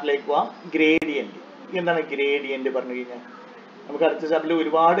ചാപ്റ്ററിലേക്ക് പോവാം. ഗ്രേഡിയന്റ്. എന്താണ് ഗ്രേഡിയന്റ് പറഞ്ഞു കഴിഞ്ഞാൽ? നമുക്ക് അടുത്ത ചാപ്റ്ററിൽ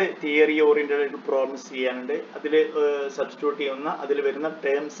ഒരുപാട് തിയറി ഓറിയന്റഡ് പ്രോബ്ലംസ് ചെയ്യാനുണ്ട്. അതിൽ സബ്സ്റ്റിറ്റ്യൂട്ട് ചെയ്യുന്ന അതിൽ വരുന്ന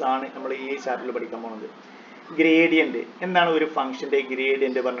ടേംസ് ആണ് നമ്മൾ ഈ ചാപ്റ്ററിൽ പഠിക്കാൻ പോകുന്നത്. ഗ്രേഡിയന്റ് എന്താണ്? ഒരു ഫംഗ്ഷന്റെ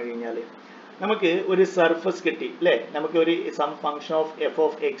ഗ്രേഡിയന്റ് പറഞ്ഞു കഴിഞ്ഞാൽ നമുക്ക് ഒരു സർഫസ് കിട്ടി അല്ലേ. നമുക്ക് ഒരു some function of f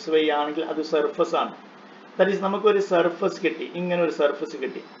of X Y ആണെങ്കിൽ അത് സർഫസ് ആണ്. ദാറ്റ് ഈസ് നമുക്ക് ഒരു സർഫസ് കിട്ടി, ഇങ്ങനെ ഒരു സർഫസ്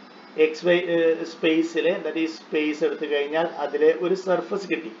കിട്ടി എക്സ് വൈ സ്പേസിലെ, ദാറ്റ് ഈസ് സ്പേസ് എടുത്തു കഴിഞ്ഞാൽ അതിലെ ഒരു സർഫസ്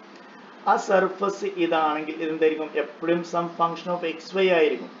കിട്ടി. ആ സർഫസ് ഇതാണെങ്കിൽ ഇതെന്തായിരിക്കും? എപ്പോഴും some function of X Y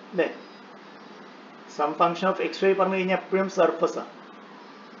ആയിരിക്കും അല്ലേ. Some function of X Y പറഞ്ഞു കഴിഞ്ഞാൽ എപ്പോഴും സർഫസ് ആണ്.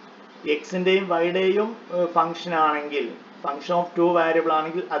 എക്സിന്റെയും വൈയുടെയും ഫംഗ്ഷൻ ആണെങ്കിൽ, ഫംഗ്ഷൻ ഓഫ് 2 വേരിയബിൾ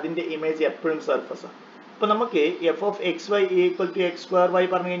ആണെങ്കിൽ അതിന്റെ ഇമേജ് എപ്പോഴും സർഫസ് ആണ്. അപ്പൊ നമുക്ക് F of X Y equal to X square Y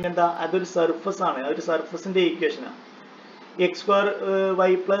പറഞ്ഞു കഴിഞ്ഞാൽ എന്താ? അതൊരു സർഫസ് ആണ്, അതൊരു സർഫസിന്റെ ഈക്വേഷൻ ആണ്. X square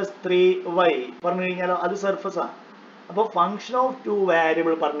Y plus 3y പറഞ്ഞു കഴിഞ്ഞാലോ അത് സർഫസ് ആണ്. അപ്പോൾ ഫംഗ്ഷൻ ഓഫ് 2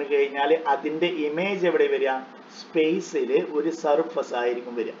 വേരിയബിൾ പറഞ്ഞു കഴിഞ്ഞാൽ അതിന്റെ ഇമേജ് എവിടെ വരിക? സ്പേസിൽ ഒരു സർഫസ്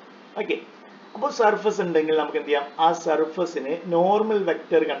ആയിരിക്കും വരിക. ഓക്കെ, അപ്പോൾ സർഫസ് ഉണ്ടെങ്കിൽ നമുക്ക് എന്ത് ചെയ്യാം? ആ സർഫസിന് നോർമൽ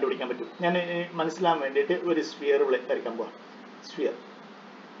വെക്ടർ കണ്ടുപിടിക്കാൻ പറ്റും. ഞാൻ മനസ്സിലാൻ വേണ്ടിയിട്ട് ഒരു സ്ഫിയർ വരയ്ക്കാൻ പോവാം. സ്ഫിയർ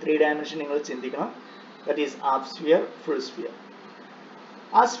 3 ഡയമെൻഷൻ നിങ്ങൾ ചിന്തിക്കണം. That is half sphere, full sphere.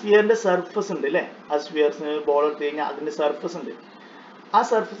 ആ സ്ഫിയറിന്റെ സർഫസ് ഉണ്ട് അല്ലേ. ആ സ്ഫിയർസിന് ബോൾ എടുത്തു കഴിഞ്ഞാൽ അതിന്റെ സർഫസ് ഉണ്ട്. ആ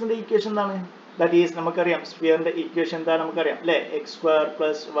സർഫസിന്റെ ഇക്വേഷൻ എന്താണ്? ദാറ്റ് ഈസ് നമുക്കറിയാം സ്ഫിയറിന്റെ ഇക്വേഷൻ എന്താ നമുക്കറിയാം അല്ലേ. X square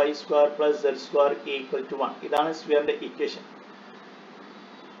plus Y square plus Z square equal to 1. ഇതാണ് സ്ഫിയറിന്റെ ഇക്വേഷൻ.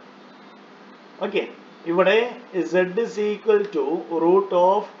 ഓക്കെ, ഇവിടെ z is equal to root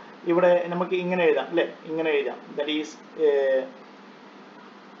of, ഇവിടെ നമുക്ക് ഇങ്ങനെ എഴുതാം അല്ലേ, ഇങ്ങനെ എഴുതാം. That is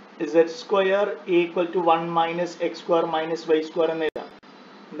z square equal to 1 minus X square minus Y square എന്ന് എഴുതാം.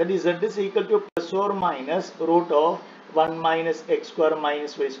 that is z is equal to plus or minus root of 1 minus x square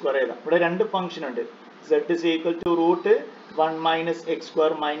minus y square എഴുതാം. ഇവിടെ രണ്ട് ഫംഗ്ഷൻ ഉണ്ട്. z is equal to root 1 minus x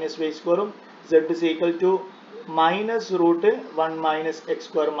square minus y square ഉം z is equal to minus root 1 minus x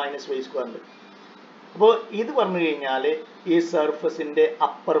square minus y square ഉണ്ട്. അപ്പോൾ ഇത് പറഞ്ഞു കഴിഞ്ഞാൽ ഈ സർഫസിന്റെ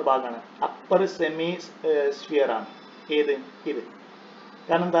അപ്പർ ഭാഗമാണ്, അപ്പർ സെമി സ്ഫിയർ ആണ്. ഏത്? ഇത്.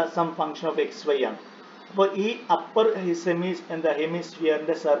 കാരണം എന്താ? Some function of X Y ആണ്. അപ്പോൾ ഈ അപ്പർ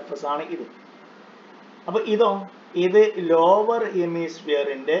ഹെമിസ്ഫിയറിന്റെ സർഫസ് ആണ് ഇത്. അപ്പൊ ഇതോ? ഇത് ലോവർ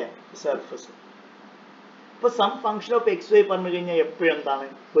ഹെമിസ്ഫിയറിന്റെ സർഫസ്. ഇപ്പൊ some function of X Y പറഞ്ഞു കഴിഞ്ഞാൽ എപ്പോഴും എന്താണ്?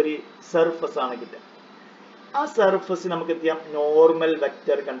 ഒരു സർഫസ് ആണ് കിട്ടുക. ആ സർഫസ് നമുക്ക് എന്ത് ചെയ്യാം? നോർമൽ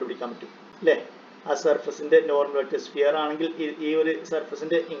വെക്റ്റർ കണ്ടുപിടിക്കാൻ പറ്റും അല്ലെ? ആ സർഫസിന്റെ നോർമൽ വെക്റ്റർ സ്ഫിയർ ആണെങ്കിൽ ഈ ഒരു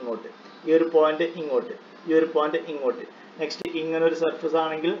സർഫസിന്റെ ഇങ്ങോട്ട്, ഈ ഒരു പോയിന്റ് ഇങ്ങോട്ട്, ഈ ഒരു പോയിന്റ് ഇങ്ങോട്ട്, നെക്സ്റ്റ് ഇങ്ങനെ ഒരു സർഫസ്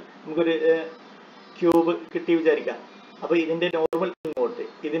ആണെങ്കിൽ നമുക്കൊരു ക്യൂബ് കിട്ടി വിചാരിക്കാം. അപ്പൊ ഇതിന്റെ നോർമൽ ഇങ്ങോട്ട്,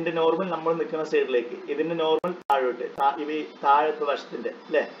 ഇതിന്റെ നോർമൽ നമ്മൾ നിൽക്കുന്ന സൈഡിലേക്ക്, ഇതിന്റെ നോർമൽ താഴോട്ട്, താഴത്തെ വശത്തിന്റെ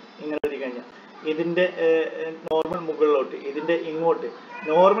അല്ലെ, ഇങ്ങനെ എഴുതി കഴിഞ്ഞാൽ ഇതിന്റെ നോർമൽ മുകളിലോട്ട്, ഇതിന്റെ ഇങ്ങോട്ട്.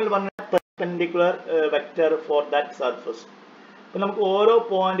 നോർമൽ പറഞ്ഞ perpendicular vector for that surface. അപ്പൊ നമുക്ക് ഓരോ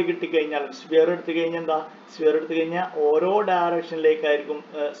പോയിന്റ് കിട്ടിക്കഴിഞ്ഞാൽ, സ്ഫിയർ എടുത്തു കഴിഞ്ഞാൽ എന്താ? സ്ഫിയർ എടുത്തു കഴിഞ്ഞാൽ ഓരോ ഡയറക്ഷനിലേക്കായിരിക്കും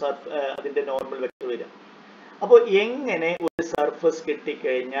അതിന്റെ നോർമൽ വെക്റ്റർ വരിക. അപ്പോൾ എങ്ങനെ ഒരു സർഫസ്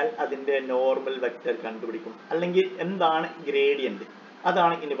കിട്ടിക്കഴിഞ്ഞാൽ അതിന്റെ നോർമൽ വെക്റ്റർ കണ്ടുപിടിക്കും, അല്ലെങ്കിൽ എന്താണ് ഗ്രേഡിയന്റ്,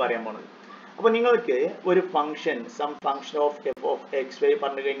 അതാണ് ഇനി പറയാൻ പോണത്. അപ്പൊ നിങ്ങൾക്ക് ഒരു function some function of F of X Y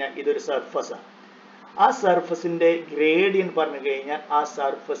പറഞ്ഞു കഴിഞ്ഞാൽ ഇതൊരു സർഫസ് ആണ്. ആ സർഫസിന്റെ ഗ്രേഡിയന്റ് പറഞ്ഞു കഴിഞ്ഞാൽ ആ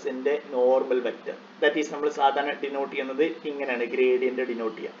സർഫസിന്റെ നോർമൽ വെക്റ്റർ. ദാറ്റ് ഈസ് നമ്മൾ സാധാരണ ഡിനോട്ട് ചെയ്യുന്നത് ഇങ്ങനെയാണ്, ഗ്രേഡിയന്റ്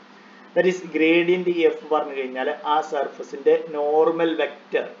ഡിനോട്ട് ചെയ്യുക. ദാറ്റ് ഈസ് ഗ്രേഡിയന്റ് എഫ് പറഞ്ഞു കഴിഞ്ഞാൽ ആ സർഫസിന്റെ നോർമൽ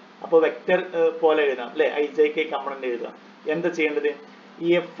വെക്റ്റർ. അപ്പോൾ വെക്റ്റർ പോലെ എഴുതാം അല്ലെ, ഐ ജെ കെ കമ്പണന്റ് എഴുതാം. എന്താ ചെയ്യേണ്ടത്? ഈ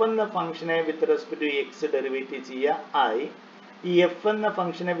എഫ് എന്ന ഫംഗ്ഷനെ with respect to X derivative ചെയ്യുക ഐ, ഈ എഫ് എന്ന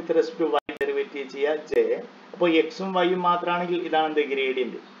ഫംഗ്ഷനെ with respect to Y derivative ചെയ്യുക ജെ. അപ്പോൾ എക്സും വൈയും മാത്രമാണെങ്കിൽ ഇതാണ് എന്ത്?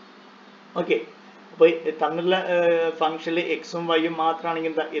 ഗ്രേഡിയന്റ്. ഓക്കെ. അപ്പൊ തന്നിട്ടുള്ള ഫംഗ്ഷനിൽ എക്സും വൈയും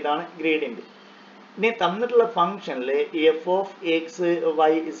മാത്രമാണെങ്കിൽ ഇതാണ് ഗ്രേഡിയന്റ്. ഇനി തന്നിട്ടുള്ള ഫംഗ്ഷനിൽ F of X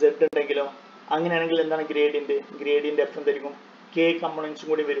Y Z ഉണ്ടെങ്കിലോ, അങ്ങനെയാണെങ്കിൽ എന്താണ് ഗ്രേഡിയന്റ്? ഗ്രേഡിയന്റ് എഫ് എന്തായിരിക്കും? കെ കമ്പോണൻസും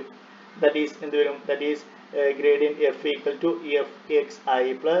കൂടി വരും. ദാറ്റ് ഈസ് എന്ത് വരും? That is gradient F equal to F X I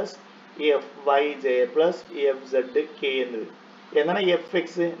plus F Y J plus F Z K എന്ന് വരും. എന്താണ് എഫ്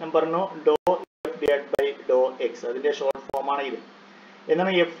എക്സ്? ഞാൻ പറഞ്ഞു doh f divide by Dr X, അതിന്റെ ഷോർട്ട് ഫോം ആണ് ഇത്.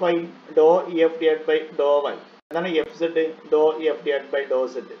 എന്താണ് F I? Doh f divide by Dr Y. എന്താണ് F Z? Doh f divide by Dr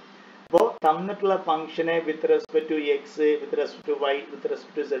Z. അപ്പോൾ തന്നിട്ടുള്ള ഫംഗ്ഷനെ with respect to X, with respect to Y, with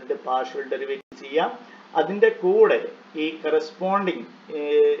respect to Z partial derivative ചെയ്യാം. അതിന്റെ കൂടെ ഈ കറസ്പോണ്ടിങ്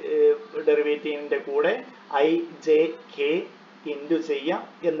ഡെറിവേറ്റീവിന്റെ കൂടെ ഐ ജെ കെ ഇൻറ്റു ചെയ്യാം.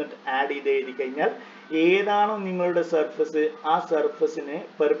 എന്നിട്ട് ആഡ് ചെയ്ത് എഴുതി കഴിഞ്ഞാൽ ഏതാണോ നിങ്ങളുടെ സർഫസ് ആ സർഫസിന്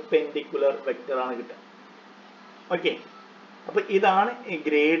പെർപെൻഡിക്കുലർ വെക്റ്റർ ആണ് കിട്ടുക. ഓക്കെ. അപ്പൊ ഇതാണ്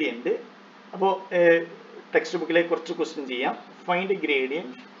ഗ്രേഡിയന്റ്. അപ്പോൾ ടെക്സ്റ്റ് ബുക്കിലെ കുറച്ച് ക്വസ്റ്റ്യൻ ചെയ്യാം. Find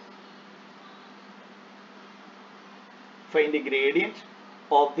gradient, find the gradient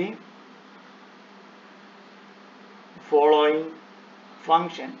of the following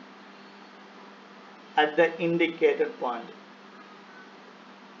function at the indicated point.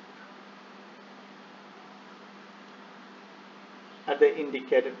 At the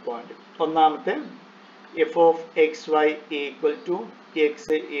indicated point. ഒന്നാമത്തെ f of xy equal to x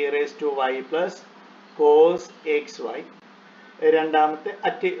e raised to y plus cos xy. രണ്ടാമത്തെ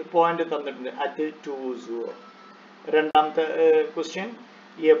at point തന്നിട്ടുണ്ട്, at 2 0. രണ്ടാമത്തെ question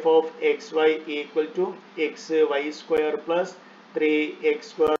F of X Y equal to X Y square plus 3x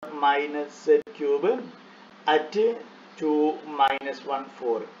square minus Z cube at 2 minus 1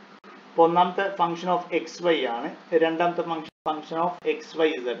 4. അപ്പോൾ ഒന്നാമത്തെ function of X Y ആണ്, രണ്ടാമത്തെ function of X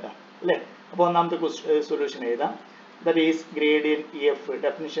Y Z ആണ് അല്ലേ. അപ്പോൾ ഒന്നാമത്തെ സൊല്യൂഷൻ എഴുതാം. That is gradient F.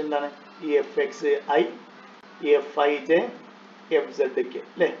 Definition എന്താണ്? F X I, F I J, F Z K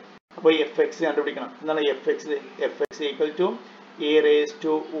അല്ലേ. അപ്പോൾ എഫ് എക്സ് കണ്ടുപിടിക്കണം. എന്താണ് F X? F X equal to A raise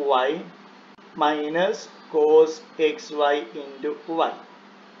to Y minus cos X Y into Y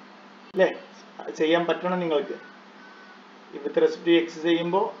അല്ലേ. ചെയ്യാൻ പറ്റണം നിങ്ങൾക്ക്. With respect to X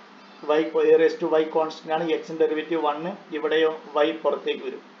ചെയ്യുമ്പോൾ Y A raise to Y constant ആണ്, എക്സിന്റെ ഡെറിവേറ്റീവ് 1, ഇവിടെയോ വൈ പുറത്തേക്ക്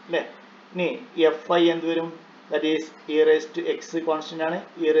വരും അല്ലേ. ഇനി എഫ് ഐ എന്ത് വരും? That is E raise to X constant ആണ്,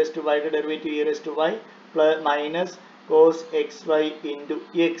 ഇ റേസ് ടു വൈയുടെ derivative E raise to Y plus minus cos xy into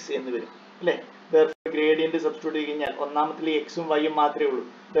x എന്ന് വരും അല്ലേ. therefore ഗ്രേഡിയന്റ് സബ്സ്റ്റിറ്റ്യൂട്ട് ചെയ്ത് കഴിഞ്ഞാൽ ഒന്നാമത്തിൽ എക്സും വൈയും മാത്രമേ ഉള്ളൂ.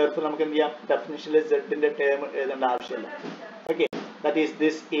 therefore നമുക്ക് എന്ത് ചെയ്യാം? ഡെഫിനിഷനിൽ z ന്റെ ടേം എഴുതേണ്ട ആവശ്യമില്ല. Okay. That is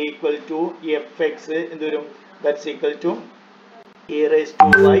this equal to F X എന്ത് വരും? That's equal to E raise to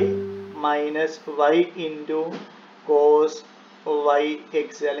Y minus Y into cos yx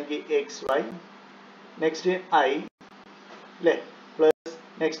അല്ലെങ്കിൽ xy നെക്സ്റ്റ് I അല്ലേ plus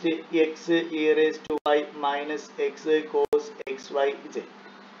next x e raised to y minus x cos xy z.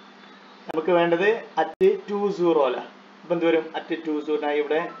 നമുക്ക് വേണ്ടത് at 2 0 അല്ല. അപ്പം എന്ത് വരും അറ്റ് 2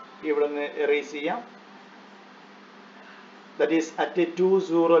 0 ഇവിടെ നിന്ന് എറേസ് ചെയ്യാം. that is at 2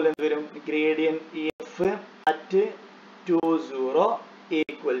 0 എന്ത് വരും gradient f at 2 0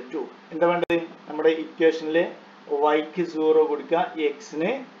 equal to എന്താ വേണ്ടത് നമ്മുടെ ഇക്വേഷനിൽ y ക്ക് 0 കൊടുക്കുക x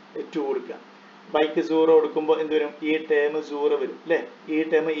ന് 2 കൊടുക്കുക. y ക്ക് 0 കൊടുക്കുമ്പോൾ എന്ത് വരും ഈ ടേം 0 വരും അല്ലേ ഈ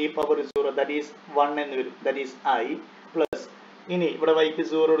term e power 0 that is 1 എന്ന് വരും that is I പ്ലസ് ഇനി ഇവിടെ y ക്ക്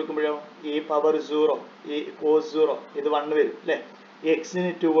 0 കൊടുക്കുമ്പോഴോ e പവർ 0 ഈ cos 0 ഇത് 1 വരും അല്ലേ x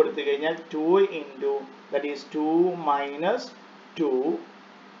ന് 2 കൊടുത്തു കഴിഞ്ഞാൽ 2 into that is 2 minus 2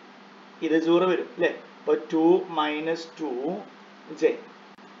 ഇത് 0 വരും അല്ലേ അപ്പോൾ 2 minus 2 j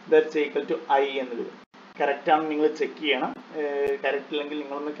that's equal to I എന്ന് വരും. കറക്റ്റ് ആണ് നിങ്ങൾ ചെക്ക് ചെയ്യണം കറക്റ്റ് ഇല്ലെങ്കിൽ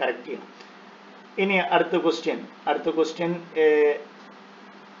നിങ്ങളൊന്ന് കറക്റ്റ് ചെയ്യണം. ഇനി അടുത്ത ക്വസ്റ്റ്യൻ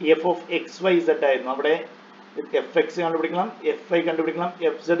f of xyz ആയിരുന്നു. അവിടെ fx കണ്ടുപിടിക്കണം fy കണ്ടുപിടിക്കണം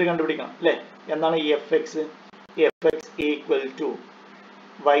fz കണ്ടുപിടിക്കണം അല്ലേ എന്താണ് fx equal to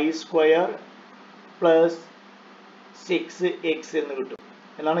y square plus 6x എന്ന് കിട്ടും.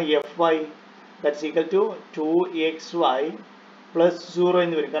 എന്താണ് fy that's equal to 2xy plus 0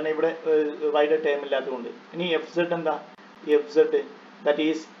 എന്ന് വരും കാരണം ഇവിടെ y യുടെ ടേം ഇല്ലാത്തതുകൊണ്ട്. ഇനി fz എന്താ fz that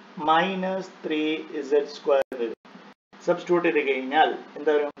is minus 3z square വരും. സബ്സ്റ്റിറ്റ്യൂട്ട് ചെയ്ത് കഴിഞ്ഞാൽ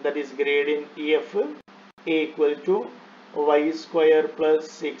എന്താ വരും that is gradient ef equal to y square plus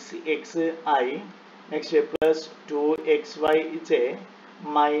 6xi next plus 2xyj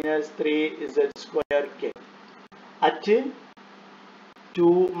minus 3z square k at 2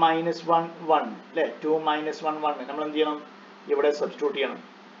 minus 1 1 അല്ലേ 2 minus 1 1 നമ്മൾ എന്ത് ചെയ്യണം ഇവിടെ സബ്സ്റ്റിറ്റ്യൂട്ട് ചെയ്യണം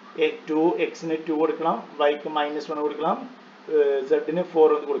 2x ന് 2 കൊടുക്കണം y ക്ക് -1 കൊടുക്കണം z ന്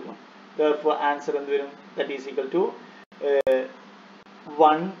 4 എന്ന് കൊടുക്കണം. therefore ആൻസർ എന്ത് വരും that is equal to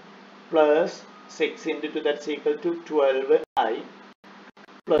 1 plus 6 into 2 that's equal to 12i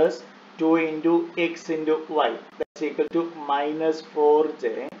plus 2 into x into y that's equal to minus 4j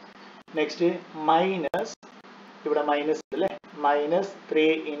next minus ഇവിടെ മൈനസ് അല്ലേ minus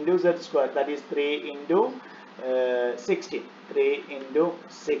 3 into z square that is 3 into 16 3 into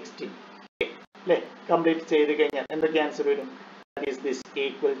 16 അല്ലേ complete ചെയ്ത് കഴിഞ്ഞാൽ എന്തൊക്കെ answer വരും that is this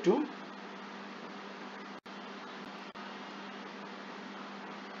equal to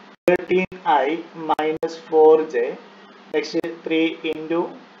 13i minus 4j next 3 into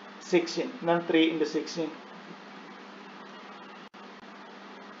 16 then 3 into 16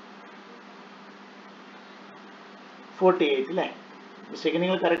 48 അല്ലേ mistake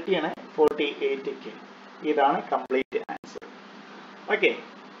നിങ്ങൾ correct ചെയ്യണേ 48k ഇതാണ് കംപ്ലീറ്റ് ആൻസർ. ഓക്കെ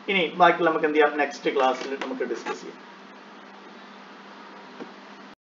ഇനി ബാക്കി നമുക്ക് എന്ത് ചെയ്യാം നെക്സ്റ്റ് ക്ലാസ്സിൽ നമുക്ക് ഡിസ്കസ് ചെയ്യാം.